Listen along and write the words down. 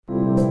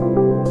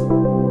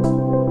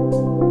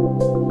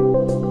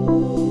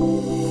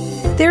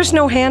There's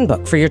no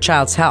handbook for your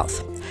child's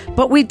health,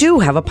 but we do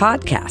have a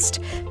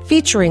podcast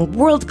featuring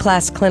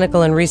world-class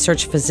clinical and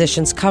research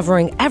physicians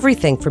covering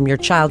everything from your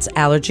child's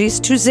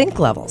allergies to zinc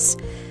levels.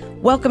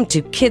 Welcome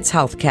to Kids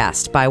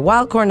Healthcast by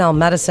Weill Cornell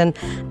Medicine.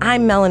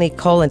 I'm Melanie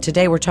Cole, and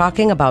today we're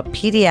talking about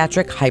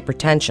pediatric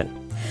hypertension.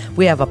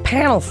 We have a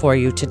panel for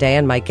you today,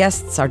 and my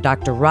guests are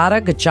Dr.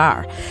 Radha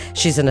Gajjar.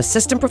 She's an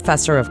assistant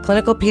professor of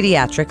clinical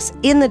pediatrics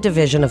in the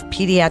Division of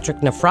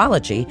Pediatric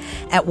Nephrology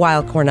at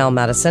Weill Cornell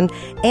Medicine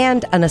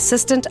and an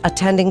assistant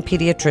attending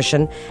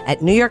pediatrician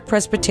at New York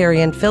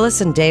Presbyterian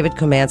Phyllis and David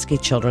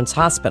Komansky Children's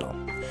Hospital.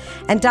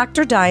 And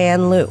Dr.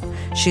 Diane Liu.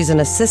 She's an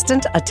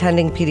assistant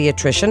attending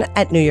pediatrician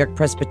at New York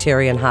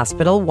Presbyterian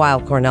Hospital,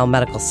 Weill Cornell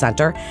Medical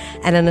Center,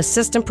 and an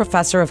assistant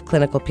professor of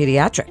clinical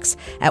pediatrics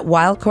at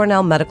Weill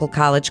Cornell Medical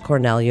College,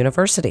 Cornell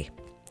University.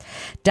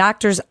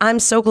 Doctors, I'm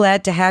so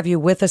glad to have you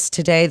with us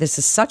today. This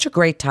is such a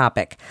great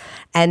topic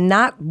and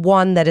not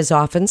one that is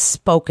often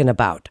spoken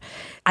about.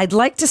 I'd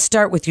like to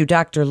start with you,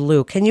 Dr.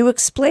 Liu. Can you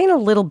explain a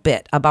little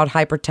bit about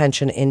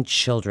hypertension in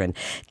children?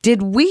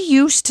 Did we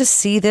used to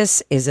see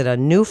this? Is it a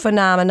new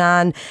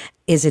phenomenon?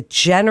 Is it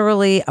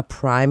generally a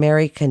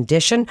primary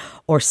condition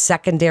or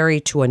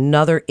secondary to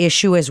another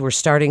issue as we're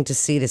starting to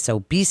see this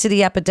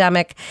obesity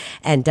epidemic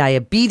and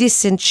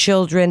diabetes in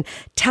children?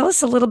 Tell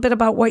us a little bit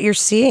about what you're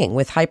seeing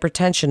with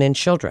hypertension in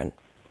children.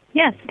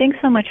 Yes, thanks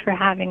so much for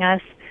having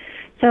us.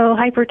 So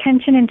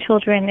hypertension in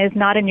children is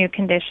not a new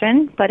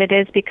condition, but it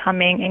is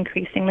becoming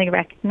increasingly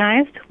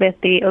recognized with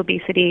the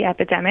obesity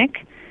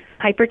epidemic.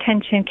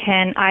 Hypertension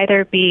can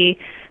either be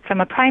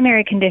from a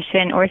primary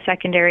condition or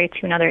secondary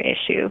to another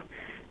issue.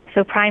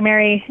 So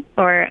primary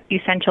or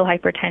essential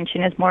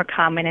hypertension is more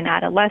common in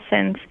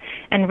adolescents,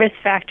 and risk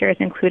factors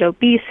include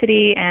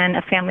obesity and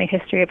a family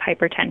history of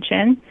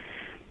hypertension.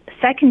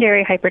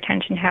 Secondary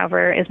hypertension,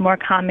 however, is more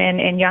common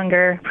in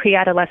younger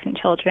pre-adolescent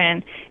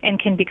children and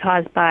can be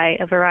caused by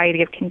a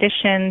variety of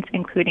conditions,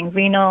 including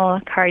renal,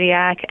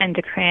 cardiac,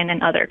 endocrine,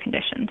 and other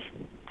conditions.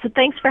 So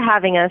thanks for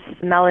having us,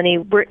 Melanie.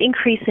 We're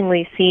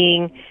increasingly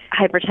seeing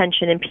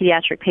hypertension in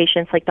pediatric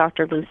patients, like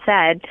Dr. Liu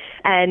said,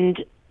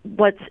 and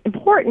what's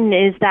important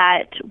is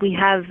that we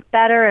have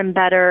better and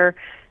better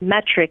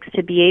metrics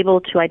to be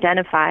able to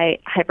identify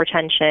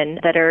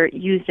hypertension that are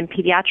used in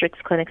pediatrics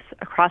clinics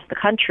across the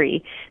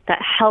country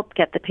that help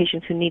get the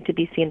patients who need to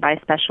be seen by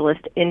a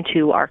specialist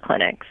into our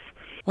clinics.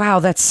 Wow,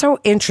 that's so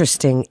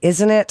interesting,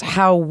 isn't it?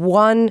 How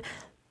one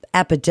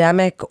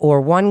epidemic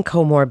or one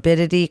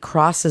comorbidity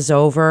crosses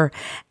over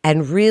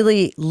and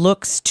really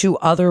looks to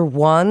other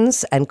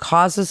ones and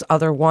causes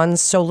other ones.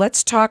 So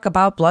let's talk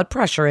about blood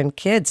pressure in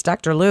kids.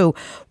 Dr. Liu,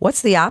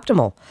 what's the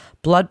optimal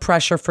blood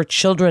pressure for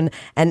children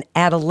and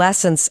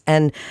adolescents?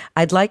 And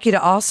I'd like you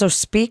to also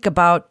speak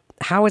about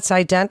how it's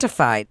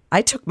identified.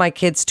 I took my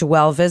kids to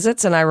well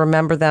visits, and I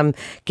remember them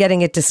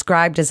getting it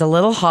described as a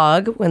little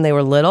hug when they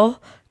were little.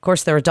 Of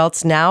course, they're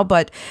adults now,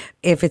 but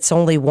if it's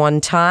only one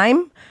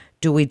time,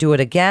 do we do it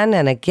again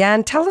and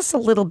again? Tell us a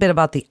little bit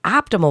about the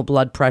optimal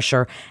blood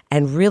pressure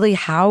and really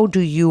how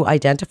do you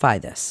identify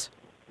this?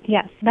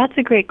 Yes, that's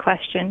a great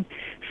question.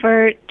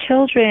 For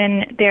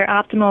children, their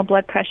optimal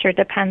blood pressure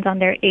depends on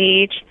their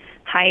age,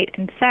 height,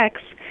 and sex.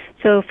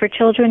 So for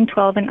children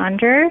 12 and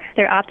under,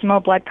 their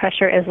optimal blood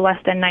pressure is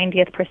less than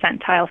 90th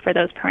percentile for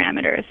those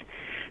parameters.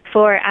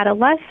 For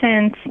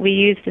adolescents, we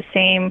use the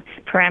same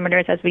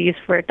parameters as we use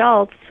for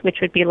adults, which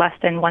would be less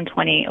than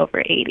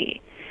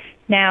 120/80.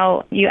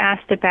 Now, you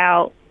asked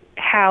about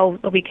how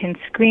we can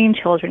screen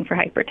children for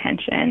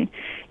hypertension,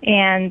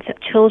 and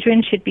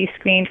children should be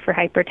screened for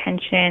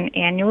hypertension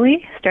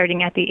annually,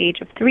 starting at the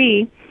age of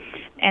 3,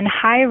 and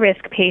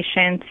high-risk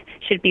patients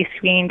should be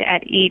screened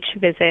at each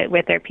visit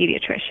with their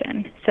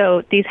pediatrician.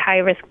 So these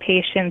high-risk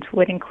patients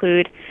would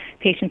include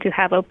patients who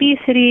have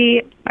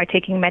obesity, are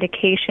taking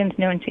medications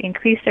known to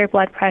increase their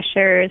blood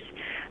pressures,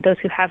 those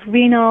who have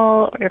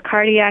renal or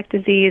cardiac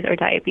disease or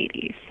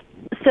diabetes.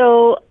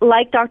 So,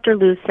 like Dr.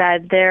 Liu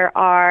said, there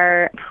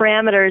are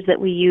parameters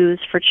that we use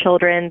for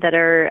children that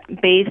are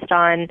based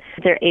on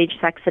their age,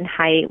 sex, and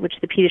height, which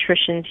the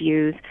pediatricians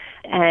use.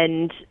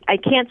 And I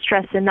can't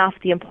stress enough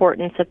the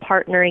importance of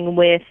partnering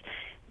with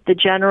the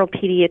general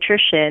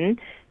pediatrician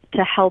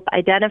to help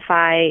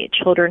identify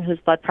children whose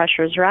blood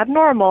pressures are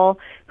abnormal,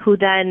 who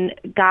then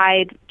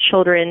guide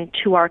children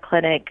to our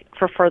clinic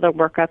for further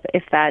workup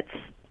if that's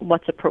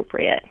what's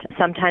appropriate.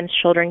 Sometimes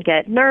children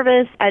get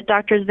nervous at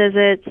doctor's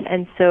visits,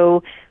 and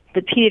so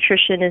the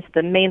pediatrician is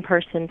the main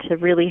person to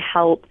really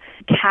help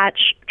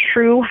catch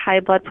true high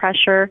blood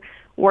pressure,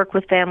 work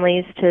with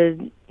families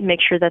to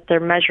make sure that they're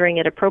measuring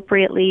it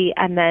appropriately,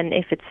 and then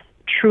if it's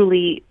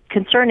truly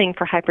concerning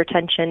for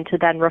hypertension, to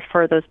then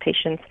refer those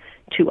patients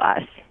to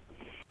us.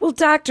 Well,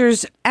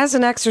 doctors, as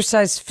an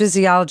exercise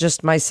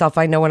physiologist myself,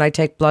 I know when I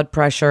take blood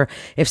pressure,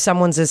 if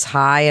someone's is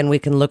high and we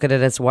can look at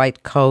it as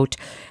white coat,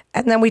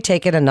 and then we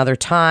take it another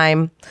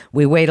time,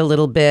 we wait a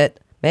little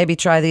bit, maybe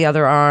try the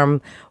other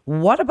arm.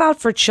 What about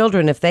for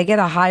children if they get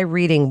a high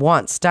reading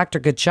once? Dr.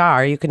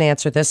 Gajjar, you can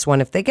answer this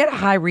one. If they get a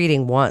high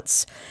reading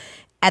once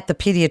at the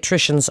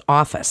pediatrician's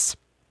office,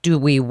 Do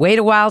we wait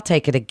a while,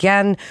 take it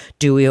again?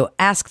 Do we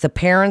ask the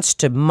parents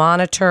to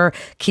monitor,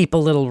 keep a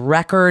little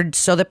record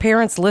so the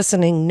parents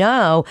listening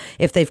know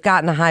if they've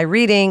gotten a high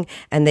reading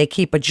and they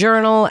keep a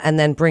journal and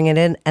then bring it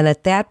in? And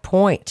at that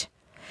point,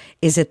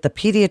 is it the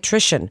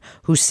pediatrician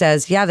who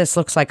says, yeah, this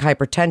looks like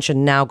hypertension,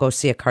 now go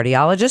see a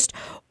cardiologist?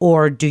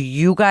 Or do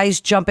you guys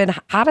jump in?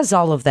 How does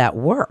all of that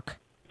work?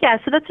 Yeah,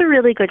 so that's a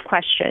really good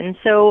question.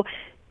 So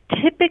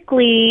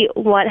typically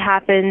what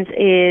happens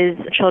is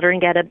children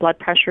get a blood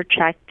pressure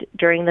checked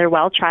during their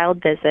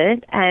well-child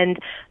visit, and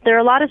there are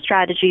a lot of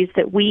strategies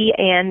that we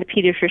and the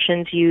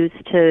pediatricians use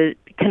to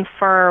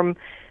confirm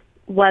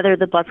whether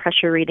the blood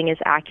pressure reading is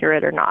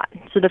accurate or not.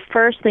 So the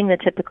first thing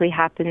that typically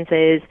happens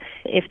is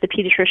if the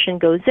pediatrician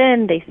goes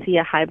in, they see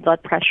a high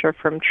blood pressure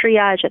from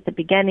triage at the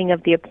beginning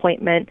of the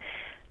appointment.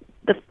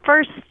 The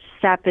first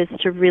step is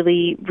to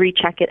really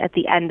recheck it at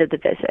the end of the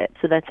visit.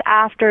 So that's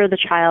after the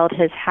child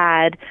has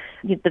had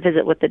the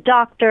visit with the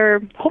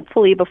doctor,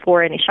 hopefully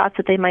before any shots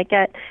that they might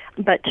get,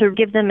 but to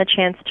give them a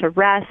chance to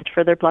rest,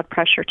 for their blood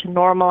pressure to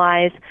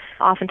normalize.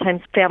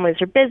 Oftentimes families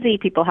are busy,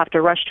 people have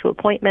to rush to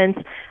appointments,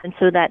 and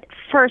so that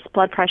first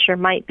blood pressure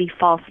might be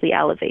falsely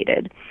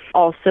elevated.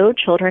 Also,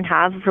 children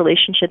have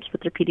relationships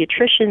with their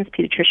pediatricians.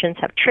 Pediatricians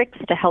have tricks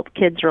to help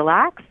kids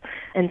relax,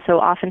 and so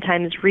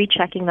oftentimes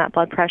rechecking that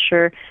blood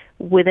pressure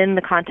within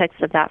the context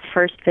of that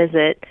first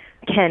visit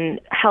can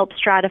help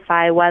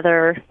stratify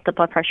whether the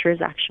blood pressure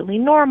is actually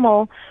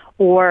normal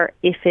or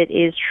if it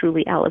is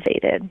truly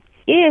elevated.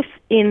 If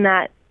in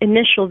that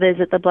initial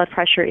visit the blood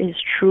pressure is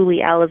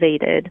truly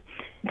elevated,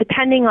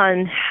 depending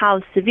on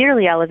how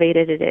severely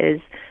elevated it is,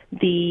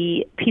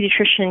 the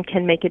pediatrician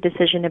can make a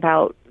decision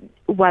about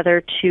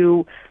whether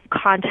to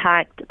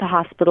contact the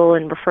hospital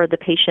and refer the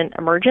patient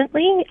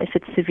emergently if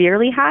it's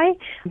severely high.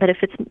 But if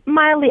it's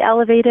mildly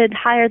elevated,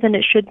 higher than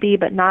it should be,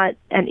 but not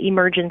an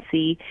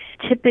emergency,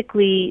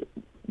 typically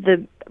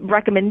the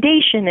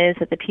recommendation is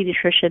that the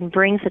pediatrician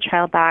brings the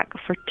child back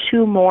for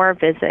 2 more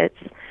visits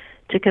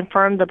to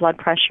confirm the blood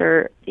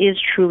pressure is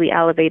truly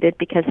elevated,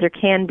 because there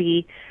can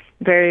be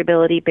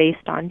variability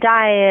based on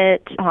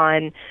diet,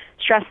 on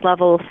stress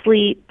level,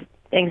 sleep,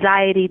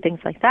 anxiety, things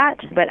like that.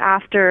 But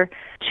after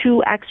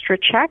 2 extra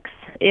checks,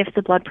 if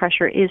the blood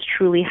pressure is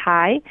truly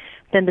high,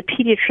 then the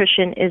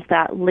pediatrician is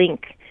that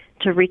link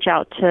to reach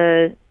out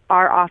to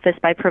our office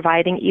by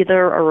providing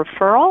either a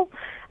referral,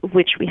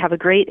 which we have a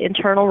great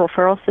internal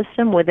referral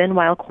system within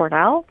Weill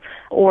Cornell,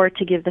 or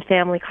to give the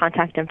family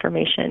contact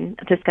information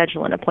to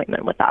schedule an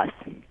appointment with us.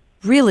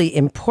 Really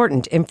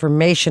important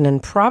information,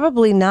 and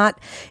probably not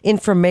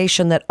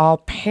information that all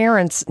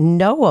parents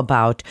know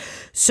about.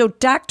 So,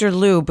 Dr.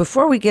 Liu,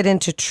 before we get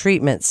into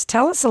treatments,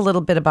 tell us a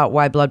little bit about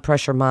why blood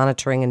pressure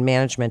monitoring and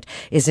management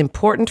is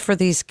important for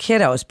these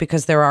kiddos,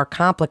 because there are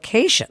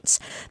complications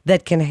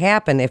that can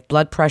happen if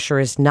blood pressure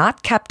is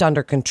not kept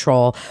under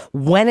control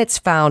when it's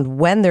found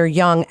when they're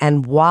young.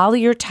 And while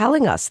you're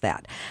telling us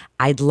that,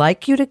 I'd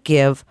like you to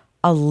give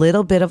a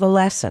little bit of a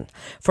lesson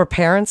for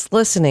parents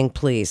listening,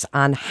 please,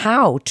 on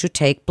how to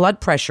take blood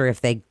pressure.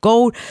 If they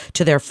go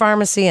to their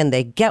pharmacy and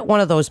they get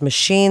one of those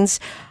machines,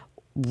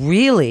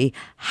 really,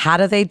 how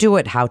do they do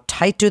it? How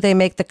tight do they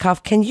make the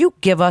cuff? Can you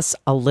give us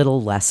a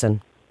little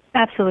lesson?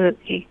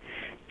 Absolutely.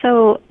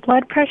 So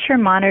blood pressure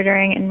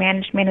monitoring and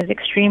management is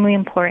extremely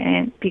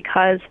important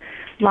because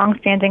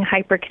long-standing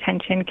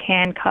hypertension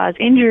can cause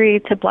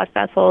injury to blood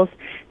vessels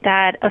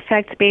that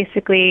affect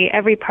basically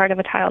every part of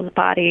a child's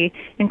body,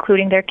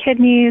 including their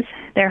kidneys,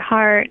 their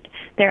heart,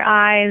 their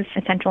eyes,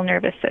 and central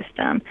nervous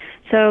system.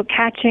 So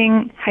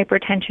catching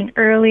hypertension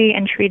early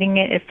and treating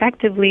it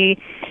effectively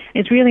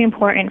is really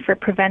important for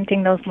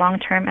preventing those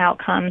long-term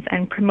outcomes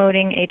and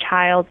promoting a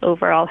child's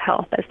overall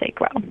health as they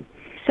grow.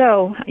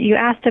 So you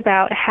asked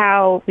about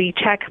how we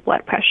check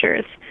blood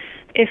pressures.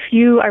 If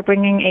you are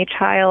bringing a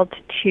child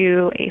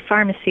to a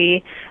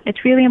pharmacy,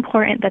 it's really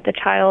important that the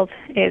child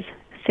is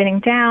sitting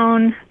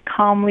down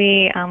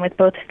calmly with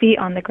both feet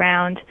on the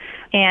ground,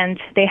 and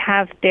they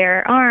have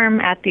their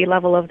arm at the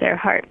level of their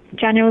heart.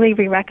 Generally,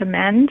 we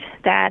recommend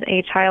that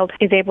a child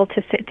is able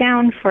to sit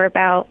down for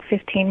about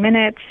 15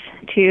 minutes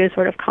to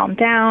sort of calm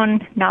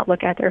down, not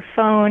look at their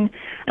phone.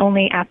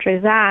 Only after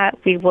that,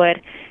 we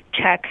would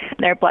check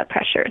their blood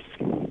pressures.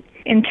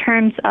 In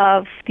terms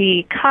of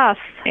the cuff,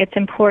 it's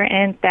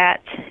important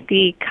that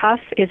the cuff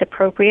is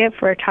appropriate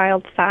for a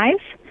child's size.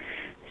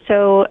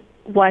 So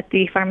what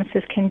the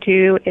pharmacist can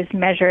do is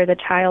measure the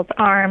child's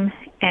arm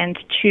and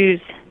choose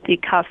the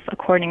cuff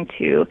according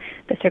to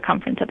the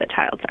circumference of the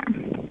child's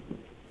arm.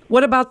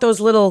 What about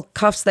those little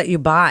cuffs that you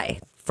buy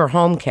for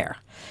home care?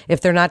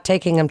 If they're not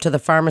taking them to the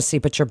pharmacy,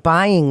 but you're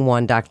buying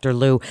one, Dr.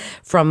 Liu,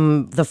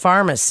 from the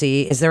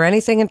pharmacy, is there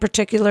anything in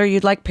particular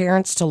you'd like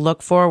parents to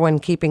look for when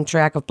keeping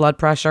track of blood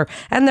pressure,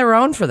 and their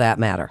own for that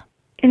matter?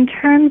 In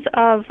terms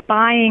of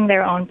buying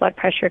their own blood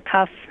pressure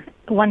cuff,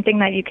 one thing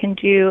that you can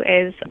do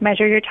is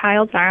measure your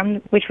child's arm,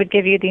 which would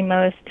give you the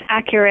most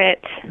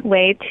accurate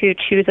way to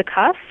choose a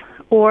cuff,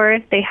 or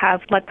they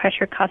have blood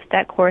pressure cuffs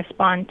that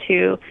correspond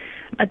to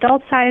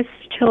adult-sized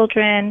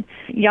children,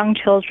 young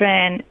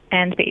children,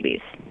 and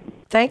babies.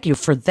 Thank you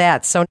for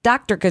that. So,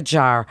 Dr.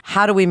 Gajar,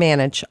 how do we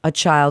manage a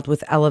child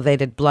with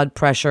elevated blood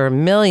pressure?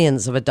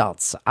 Millions of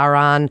adults are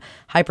on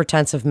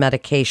hypertensive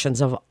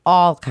medications of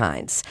all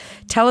kinds.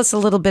 Tell us a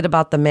little bit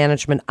about the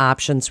management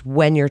options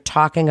when you're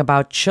talking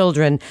about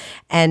children,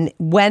 and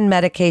when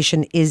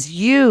medication is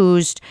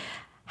used,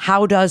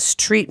 how does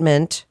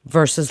treatment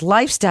versus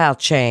lifestyle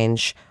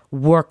change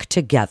work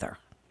together?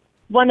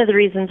 One of the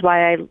reasons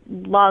why I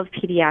love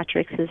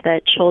pediatrics is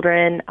that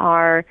children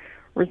are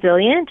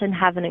resilient and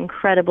have an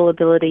incredible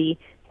ability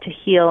to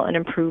heal and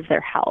improve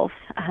their health.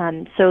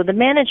 So the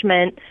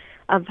management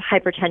of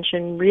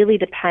hypertension really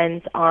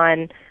depends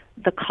on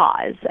the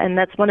cause, and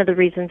that's one of the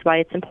reasons why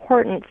it's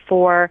important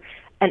for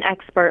an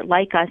expert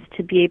like us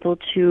to be able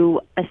to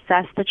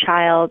assess the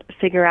child,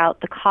 figure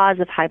out the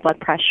cause of high blood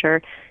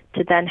pressure,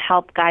 to then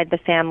help guide the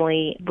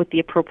family with the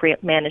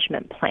appropriate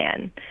management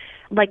plan.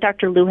 Like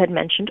Dr. Liu had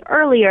mentioned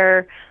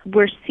earlier,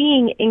 we're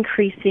seeing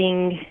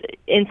increasing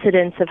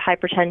incidence of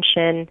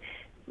hypertension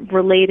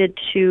related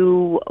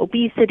to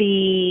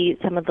obesity,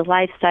 some of the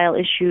lifestyle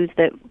issues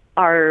that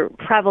are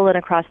prevalent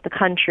across the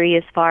country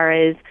as far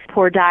as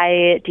poor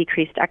diet,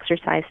 decreased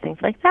exercise, things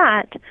like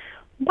that.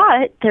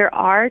 But there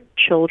are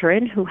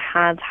children who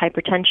have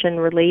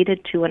hypertension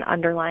related to an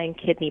underlying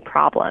kidney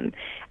problem,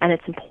 and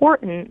it's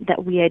important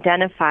that we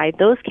identify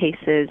those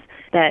cases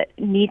that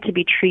need to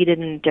be treated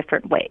in a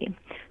different way.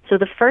 So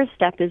the first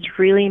step is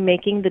really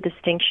making the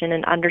distinction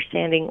and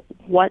understanding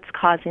what's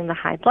causing the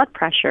high blood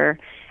pressure,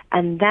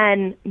 and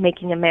then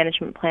making a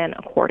management plan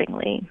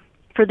accordingly.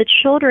 For the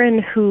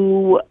children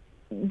who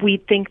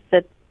we think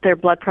that their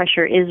blood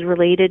pressure is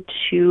related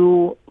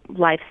to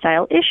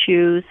lifestyle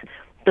issues,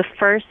 the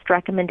first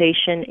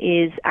recommendation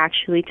is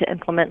actually to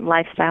implement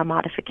lifestyle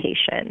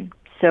modification.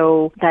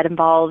 So that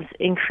involves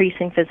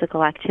increasing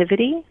physical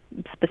activity,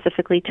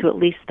 specifically to at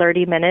least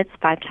 30 minutes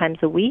 5 times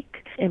a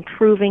week,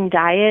 improving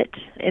diet,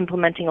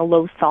 implementing a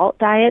low-salt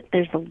diet.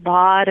 There's a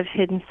lot of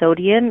hidden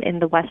sodium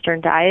in the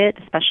Western diet,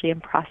 especially in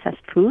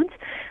processed foods,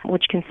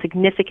 which can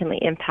significantly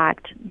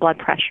impact blood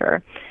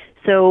pressure.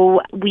 So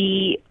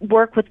we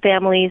work with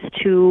families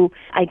to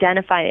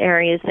identify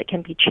areas that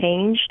can be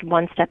changed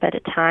one step at a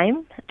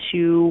time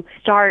to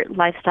start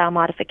lifestyle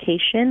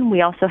modification.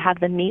 We also have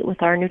them meet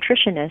with our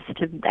nutritionist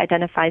to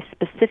identify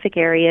specific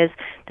areas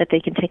that they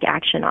can take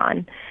action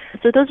on.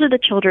 So those are the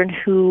children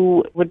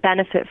who would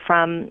benefit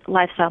from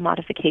lifestyle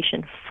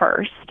modification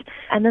first.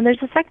 And then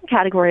there's a second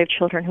category of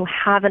children who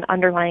have an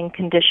underlying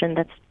condition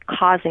that's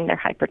causing their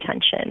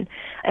hypertension.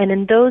 And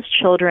in those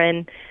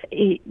children,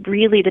 it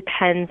really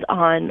depends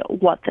on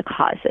what the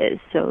cause is.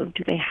 So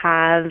do they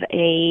have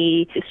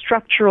a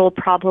structural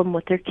problem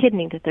with their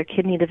kidney, that their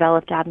kidney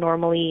developed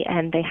abnormally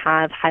and they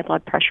have high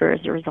blood pressure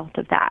as a result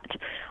of that?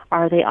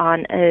 Are they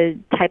on a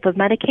type of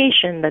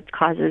medication that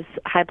causes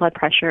high blood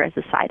pressure as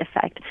a side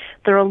effect?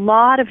 There are a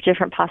lot of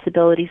different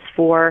possibilities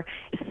for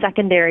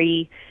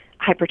secondary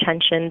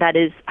hypertension, that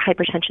is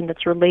hypertension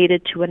that's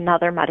related to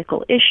another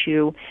medical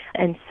issue.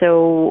 And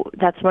so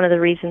that's one of the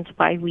reasons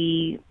why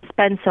we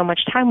spend so much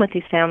time with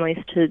these families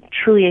to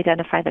truly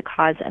identify the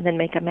cause and then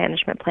make a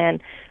management plan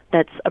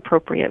that's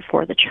appropriate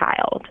for the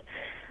child.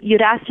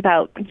 You'd asked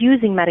about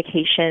using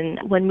medication.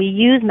 When we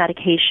use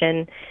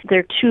medication,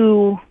 there are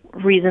two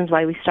reasons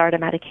why we start a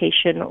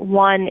medication.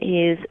 One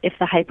is if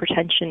the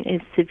hypertension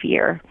is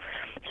severe.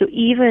 So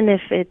even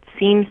if it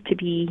seems to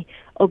be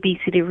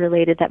obesity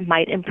related that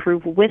might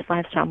improve with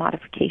lifestyle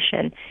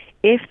modification,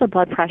 if the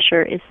blood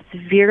pressure is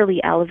severely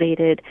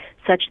elevated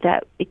such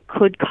that it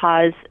could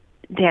cause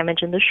damage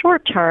in the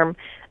short term,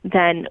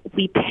 then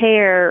we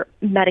pair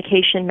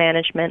medication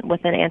management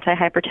with an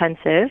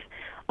antihypertensive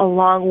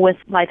along with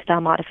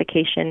lifestyle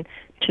modification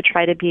to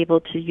try to be able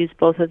to use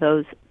both of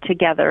those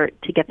together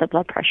to get the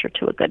blood pressure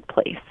to a good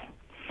place.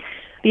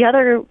 The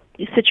other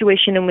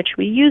situation in which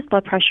we use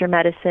blood pressure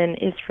medicine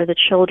is for the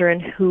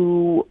children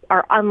who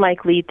are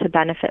unlikely to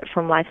benefit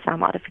from lifestyle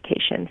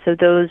modification. So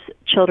those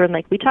children,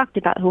 like we talked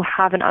about, who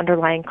have an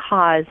underlying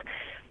cause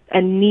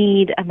and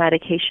need a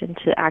medication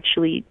to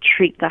actually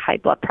treat the high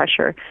blood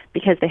pressure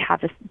because they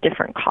have a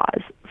different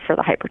cause for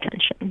the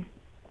hypertension.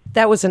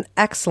 That was an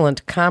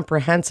excellent,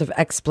 comprehensive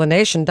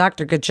explanation,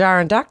 Dr.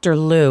 Gajar and Dr.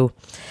 Liu,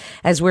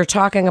 as we're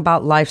talking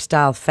about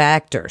lifestyle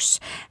factors.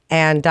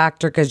 And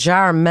Dr.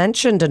 Gajar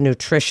mentioned a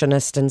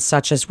nutritionist and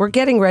such as we're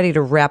getting ready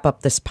to wrap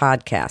up this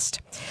podcast.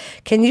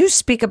 Can you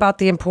speak about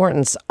the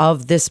importance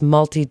of this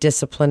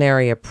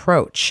multidisciplinary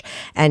approach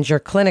and your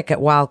clinic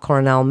at Weill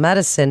Cornell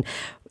Medicine,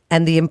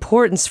 and the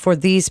importance for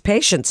these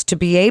patients to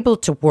be able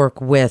to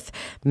work with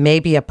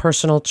maybe a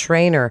personal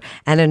trainer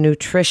and a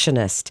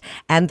nutritionist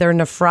and their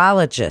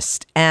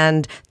nephrologist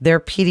and their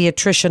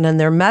pediatrician and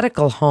their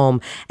medical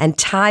home, and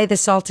tie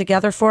this all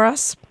together for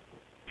us?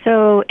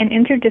 So an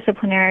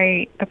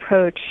interdisciplinary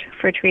approach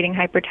for treating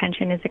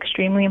hypertension is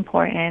extremely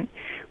important.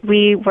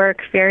 We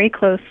work very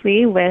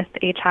closely with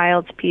a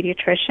child's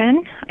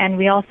pediatrician, and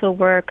we also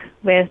work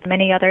with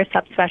many other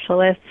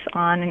subspecialists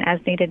on an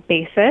as-needed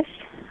basis.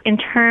 In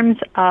terms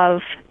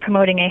of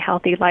promoting a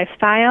healthy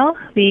lifestyle,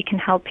 we can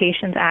help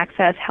patients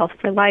access Health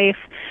for Life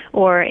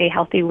or a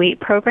healthy weight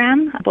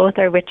program, both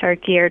of which are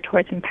geared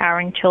towards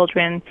empowering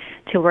children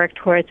to work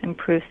towards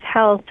improved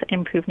health,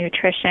 improved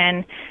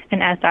nutrition.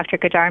 And as Dr.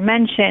 Gadar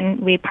mentioned,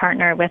 we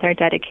partner with our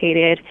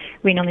dedicated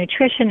renal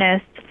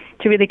nutritionists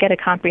to really get a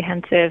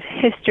comprehensive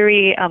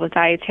history of a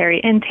dietary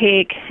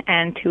intake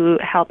and to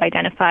help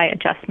identify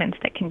adjustments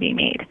that can be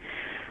made.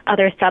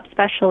 Other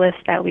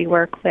subspecialists that we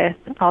work with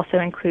also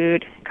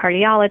include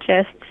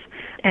cardiologists,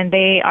 and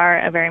they are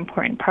a very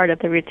important part of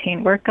the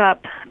routine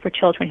workup for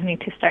children who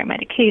need to start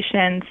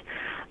medications,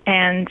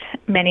 and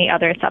many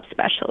other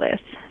subspecialists.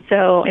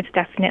 So it's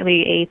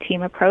definitely a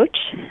team approach.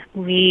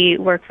 We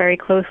work very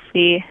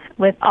closely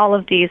with all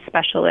of these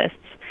specialists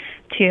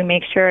to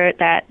make sure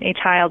that a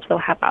child will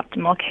have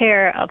optimal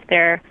care of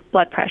their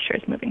blood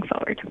pressures moving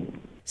forward.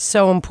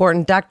 So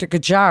important. Dr.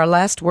 Gadar,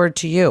 last word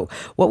to you.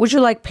 What would you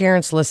like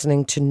parents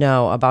listening to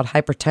know about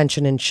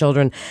hypertension in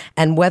children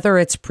and whether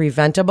it's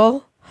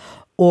preventable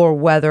or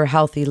whether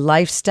healthy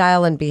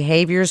lifestyle and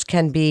behaviors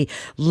can be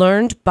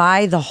learned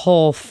by the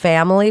whole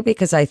family?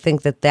 Because I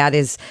think that that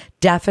is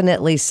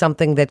definitely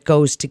something that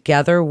goes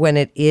together when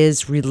it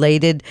is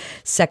related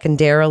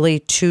secondarily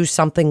to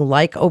something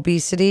like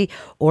obesity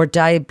or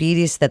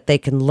diabetes, that they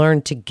can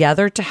learn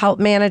together to help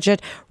manage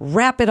it.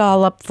 Wrap it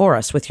all up for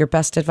us with your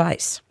best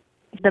advice.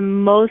 The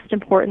most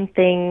important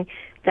thing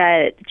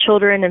that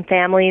children and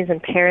families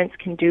and parents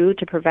can do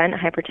to prevent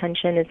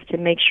hypertension is to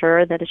make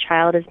sure that a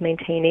child is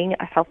maintaining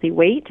a healthy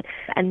weight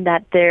and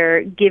that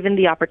they're given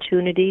the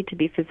opportunity to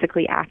be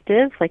physically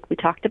active, like we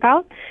talked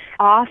about.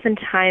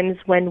 Oftentimes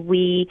when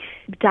we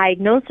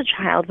diagnose a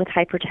child with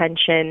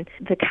hypertension,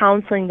 the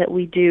counseling that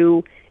we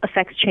do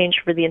affects change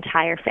for the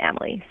entire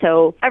family.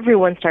 So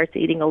everyone starts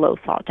eating a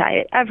low-salt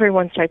diet.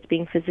 Everyone starts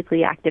being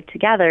physically active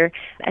together.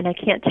 And I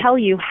can't tell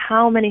you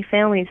how many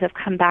families have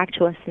come back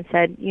to us and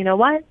said, you know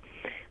what?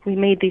 We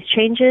made these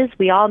changes,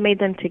 we all made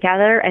them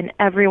together, and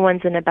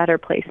everyone's in a better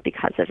place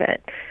because of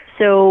it.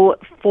 So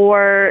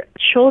for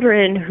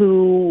children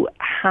who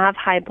have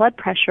high blood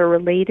pressure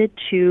related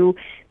to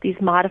these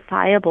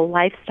modifiable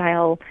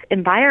lifestyle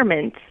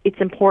environments, it's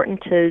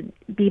important to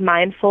be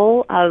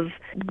mindful of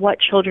what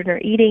children are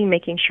eating,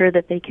 making sure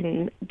that they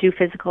can do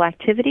physical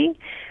activity.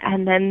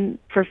 And then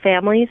for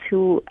families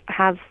who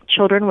have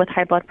children with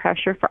high blood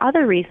pressure for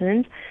other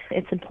reasons,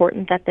 it's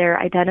important that they're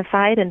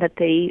identified and that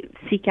they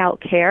seek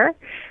out care.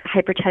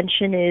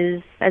 Hypertension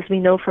is, as we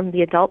know from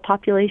the adult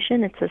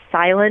population, it's a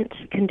silent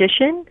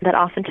condition that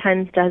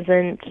oftentimes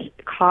doesn't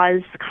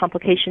cause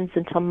complications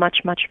until much,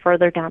 much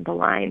further down the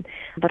line.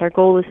 But our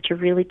goal is to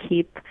really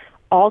keep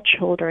all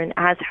children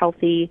as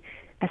healthy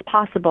as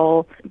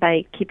possible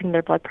by keeping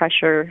their blood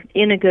pressure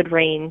in a good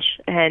range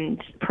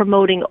and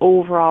promoting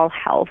overall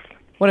health.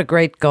 What a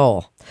great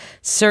goal.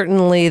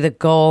 Certainly the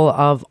goal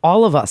of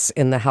all of us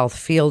in the health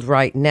field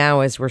right now,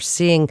 as we're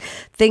seeing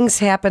things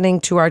happening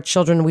to our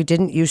children we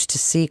didn't used to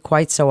see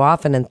quite so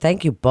often. And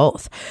thank you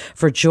both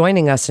for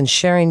joining us and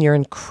sharing your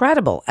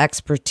incredible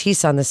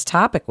expertise on this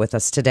topic with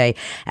us today.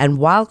 And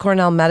Weill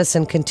Cornell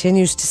Medicine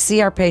continues to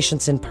see our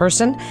patients in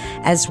person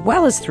as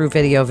well as through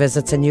video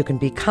visits, and you can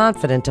be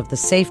confident of the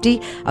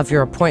safety of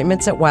your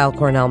appointments at Weill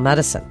Cornell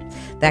Medicine.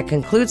 That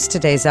concludes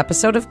today's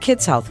episode of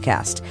Kids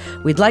Healthcast.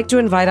 We'd like to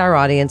invite our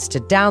audience to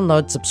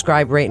download,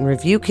 subscribe, rate, and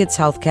review Kids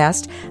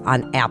Healthcast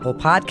on Apple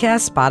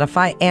Podcasts,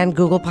 Spotify, and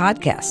Google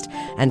Podcast.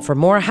 And for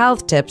more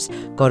health tips,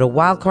 go to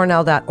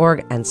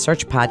weillcornell.org and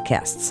search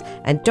podcasts.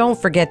 And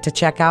don't forget to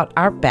check out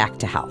our Back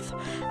to Health.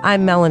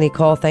 I'm Melanie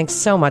Cole. Thanks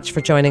so much for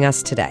joining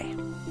us today.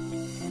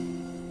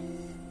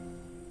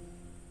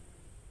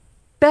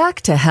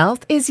 Back to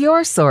Health is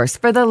your source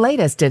for the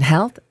latest in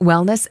health,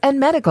 wellness, and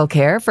medical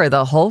care for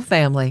the whole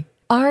family.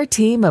 Our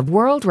team of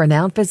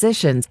world-renowned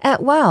physicians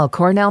at Weill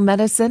Cornell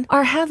Medicine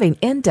are having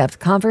in-depth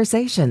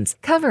conversations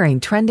covering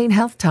trending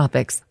health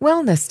topics,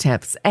 wellness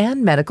tips,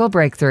 and medical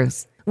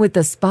breakthroughs. With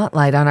the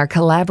spotlight on our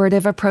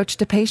collaborative approach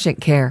to patient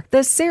care,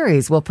 this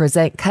series will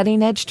present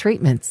cutting-edge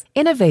treatments,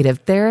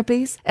 innovative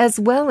therapies, as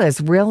well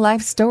as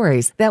real-life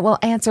stories that will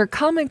answer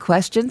common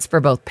questions for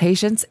both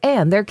patients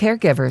and their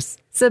caregivers.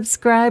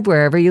 Subscribe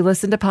wherever you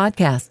listen to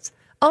podcasts.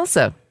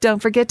 Also,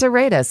 don't forget to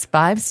rate us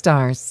 5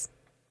 stars.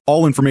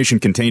 All information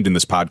contained in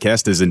this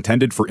podcast is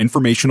intended for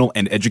informational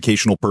and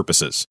educational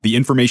purposes. The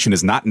information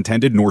is not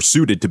intended nor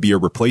suited to be a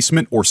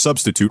replacement or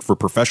substitute for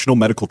professional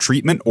medical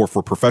treatment or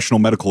for professional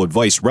medical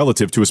advice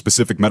relative to a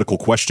specific medical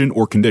question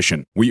or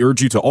condition. We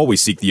urge you to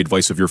always seek the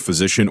advice of your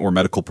physician or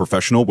medical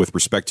professional with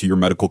respect to your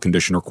medical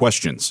condition or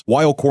questions.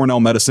 Weill Cornell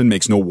Medicine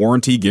makes no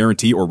warranty,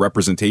 guarantee, or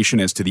representation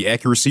as to the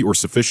accuracy or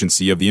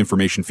sufficiency of the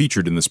information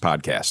featured in this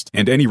podcast,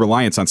 and any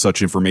reliance on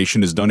such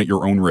information is done at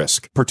your own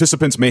risk.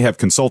 Participants may have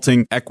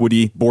consulting,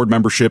 equity, board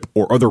membership,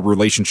 or other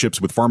relationships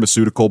with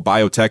pharmaceutical,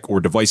 biotech, or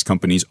device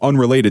companies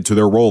unrelated to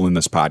their role in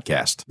this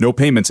podcast. No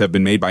payments have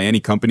been made by any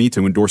company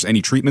to endorse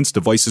any treatments,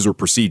 devices, or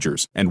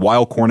procedures. And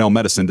Weill Cornell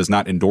Medicine does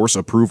not endorse,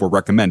 approve, or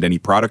recommend any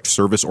product,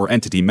 service, or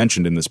entity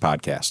mentioned in this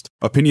podcast.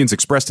 Opinions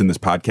expressed in this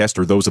podcast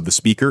are those of the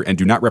speaker and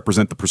do not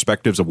represent the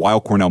perspectives of Weill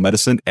Cornell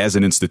Medicine as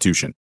an institution.